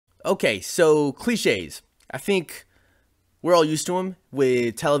Okay, so cliches. I think we're all used to them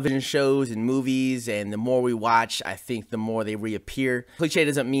with television shows and movies, and the more we watch, I think the more they reappear. Cliche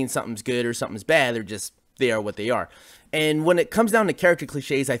doesn't mean something's good or something's bad, they are what they are. And when it comes down to character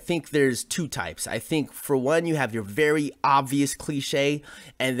cliches, I think there's two types. I think for one, you have your very obvious cliche,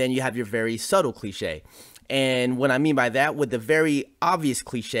 and then you have your very subtle cliche. And what I mean by that, with the very obvious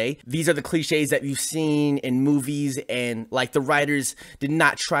cliche, these are the cliches that you've seen in movies, and like the writers did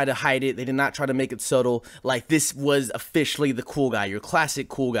not try to hide it. They did not try to make it subtle. Like, this was officially the cool guy, your classic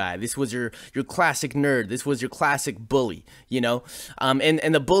cool guy. This was your classic nerd. This was your classic bully, you know?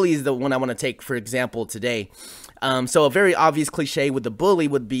 And the bully is the one I want to take for example today. So a very obvious cliche with the bully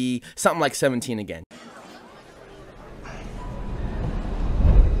would be something like 17 Again.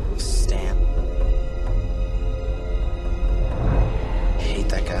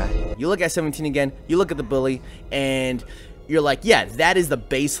 You look at 17 Again, you look at the bully, and you're like, yeah, that is the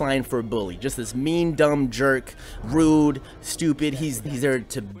baseline for a bully. Just this mean, dumb jerk, rude, stupid. He's there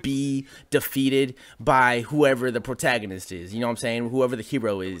to be defeated by whoever the protagonist is. You know what I'm saying? Whoever the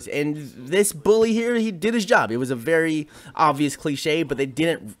hero is. And this bully here, he did his job. It was a very obvious cliche, but they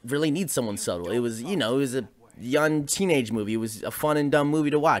didn't really need someone subtle. It was, you know, it was a young teenage movie. It was a fun and dumb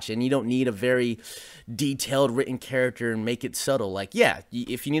movie to watch, and you don't need a very detailed written character and make it subtle. Like, yeah,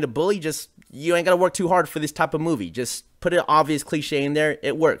 if you need a bully, just, you ain't gotta work too hard for this type of movie. Just put an obvious cliche in there.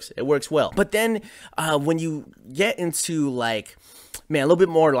 It works well. But then when you get into, like, man, a little bit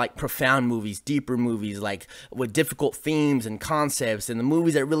more like profound movies, deeper movies, like with difficult themes and concepts, and the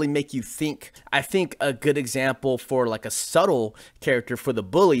movies that really make you think, I think a good example for like a subtle character for the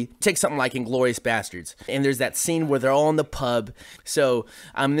bully, take something like Inglorious Bastards. And there's that scene where they're all in the pub. So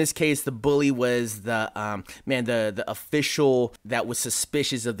in this case, the bully was the official that was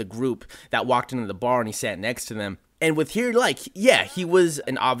suspicious of the group that walked into the bar, and he sat next to them. And with here, like, yeah, he was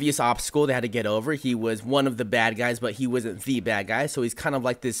an obvious obstacle they had to get over. He was one of the bad guys, but he wasn't the bad guy. So he's kind of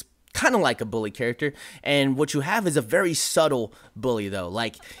like this, kind of like a bully character. And what you have is a very subtle bully, though.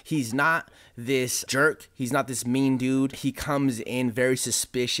 Like, he's not this jerk. He's not this mean dude. He comes in very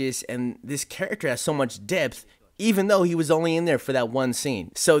suspicious. And this character has so much depth, even though he was only in there for that one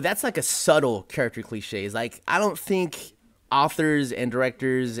scene. So that's like a subtle character cliche. It's like, I don't think authors and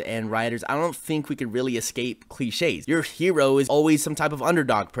directors and writers, I don't think we could really escape cliches. Your hero is always some type of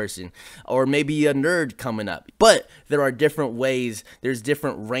underdog person, or maybe a nerd coming up. But there are different ways, there's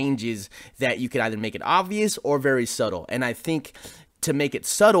different ranges that you could either make it obvious or very subtle. And I think to make it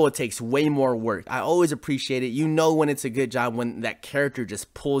subtle, it takes way more work. I always appreciate it. You know when it's a good job, when that character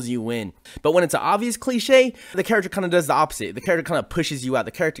just pulls you in. But when it's an obvious cliche, the character kind of does the opposite. The character kind of pushes you out.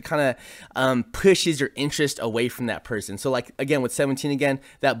 The character kind of pushes your interest away from that person. So like, again, with 17 Again,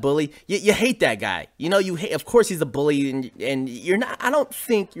 that bully, you hate that guy. You know, you hate, of course he's a bully, and you're not, I don't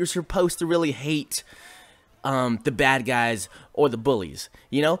think you're supposed to really hate the bad guys or the bullies,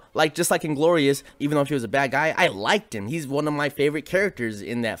 you know, like just like Inglorious, even though he was a bad guy, I liked him. He's one of my favorite characters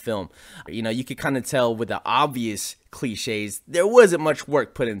in that film. You know, you could kind of tell with the obvious cliches, there wasn't much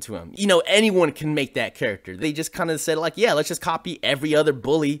work put into him. You know, anyone can make that character. They just kind of said like, yeah, let's just copy every other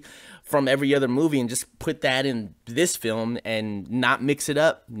bully from every other movie and just put that in this film and not mix it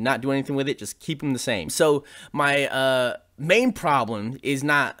up, not do anything with it, just keep them the same. So my main problem is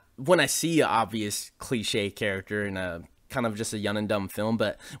not when I see an obvious cliche character in a kind of just a young and dumb film,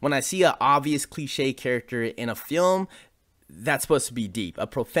 but when I see an obvious cliche character in a film that's supposed to be deep, a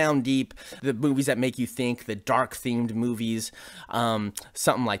profound deep, the movies that make you think, the dark themed movies,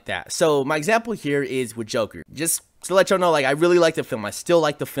 something like that. So my example here is with Joker. Just to let y'all know, like, I really like the film. I still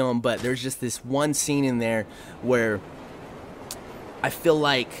like the film, but there's just this one scene in there where I feel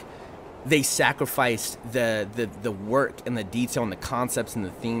like they sacrificed the work and the detail and the concepts and the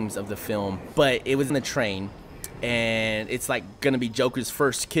themes of the film. But it was in the train, and it's like gonna be Joker's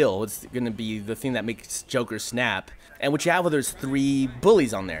first kill. It's gonna be the thing that makes Joker snap. And what you have, there's 3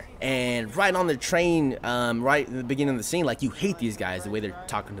 bullies on there, and right on the train, right at the beginning of the scene, like, you hate these guys, the way they're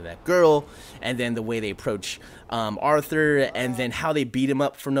talking to that girl, and then the way they approach Arthur, and then how they beat him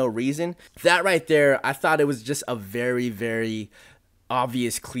up for no reason. That right there, I thought it was just a very, very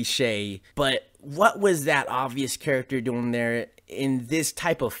obvious cliche. But what was that obvious character doing there in this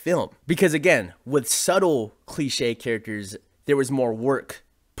type of film? Because again, with subtle cliche characters, there was more work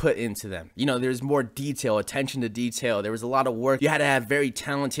put into them. You know, there's more detail, attention to detail. There was a lot of work. You had to have very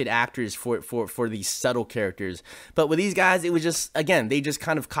talented actors for these subtle characters. But with these guys, it was just, again, they just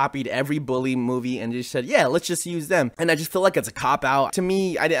kind of copied every bully movie and just said, yeah, let's just use them. And I just feel like it's a cop-out. To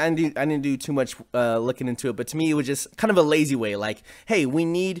me, I didn't do too much looking into it, but to me, it was just kind of a lazy way. Like, hey, we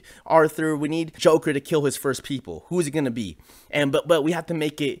need Arthur, we need Joker to kill his first people. Who is it gonna be? And but we have to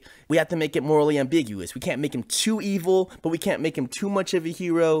make it morally ambiguous. We can't make him too evil, but we can't make him too much of a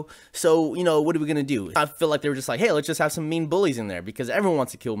hero. So, you know, what are we gonna do? I feel like they were just like, hey, let's just have some mean bullies in there because everyone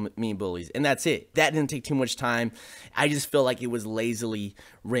wants to kill mean bullies, and that's it. That didn't take too much time. I just feel like it was lazily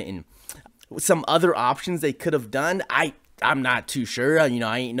written. Some other options they could have done, I'm not too sure. You know,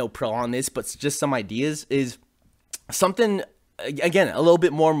 I ain't no pro on this, but just some ideas is something, again, a little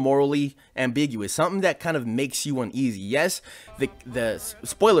bit more morally ambiguous, something that kind of makes you uneasy. Yes, the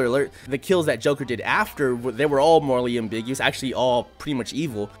spoiler alert, the kills that Joker did after, they were all morally ambiguous, actually all pretty much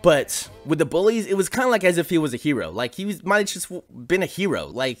evil. But with the bullies, it was kind of like as if he was a hero. Like, might have just been a hero.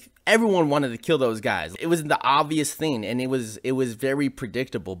 Like, everyone wanted to kill those guys. It was the obvious thing, and it was very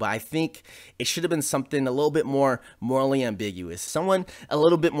predictable. But I think it should have been something a little bit more morally ambiguous, someone a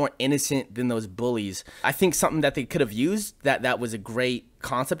little bit more innocent than those bullies. I think something that they could have used that was a great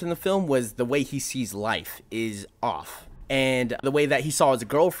concept in the film was the way he sees life is off, and the way that he saw his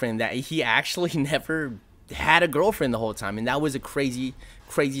girlfriend, that he actually never had a girlfriend the whole time, and that was a crazy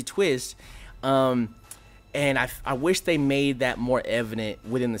twist. And I wish they made that more evident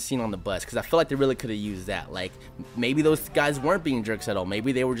within the scene on the bus, because I feel like they really could have used that. Like, maybe those guys weren't being jerks at all.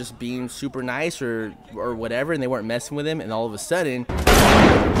 Maybe they were just being super nice or whatever, and they weren't messing with him, and all of a sudden.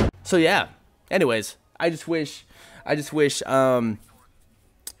 So yeah. Anyways, I just wish,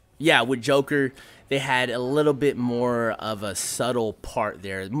 yeah, with Joker, they had a little bit more of a subtle part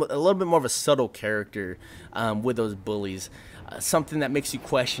there, a little bit more of a subtle character with those bullies. Something that makes you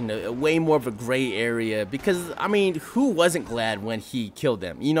question, way more of a gray area, because I mean, who wasn't glad when he killed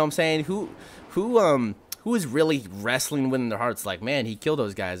them? You know what I'm saying? Who is really wrestling within their hearts, like, man, he killed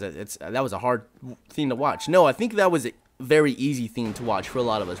those guys. That was a hard thing to watch. No, I think that was a very easy thing to watch for a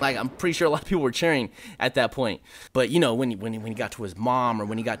lot of us. Like, I'm pretty sure a lot of people were cheering at that point. But you know, when he got to his mom or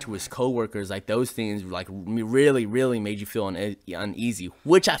when he got to his coworkers, like, those things like really made you feel uneasy,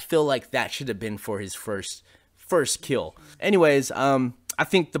 which I feel like that should have been for his first kill. Anyways, I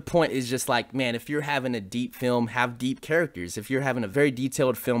think the point is just like, man, if you're having a deep film, have deep characters. If you're having a very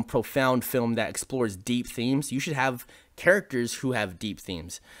detailed film, profound film that explores deep themes, you should have characters who have deep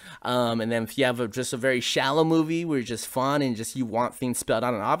themes. And then if you have just a very shallow movie where it's just fun and just you want things spelled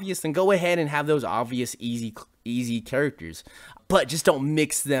out and obvious, then go ahead and have those obvious, easy characters. But just don't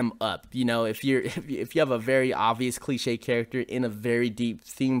mix them up. You know, if you have a very obvious cliche character in a very deep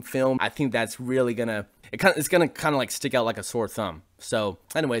theme film, I think that's really gonna, it's gonna kind of like stick out like a sore thumb. So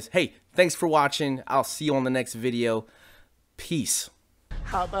anyways, hey, thanks for watching. I'll see you on the next video. Peace.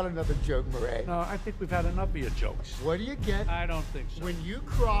 How about another joke, Murray? No, I think we've had enough of your jokes. What do you get? I don't think so. When you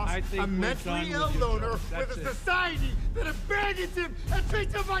cross a mentally ill loner with a society that abandons him and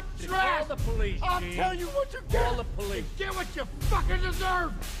treats him like trash! Call the police, I'll Gene. tell you what you get! Call the police. You get what you fucking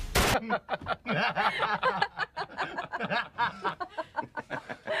deserve!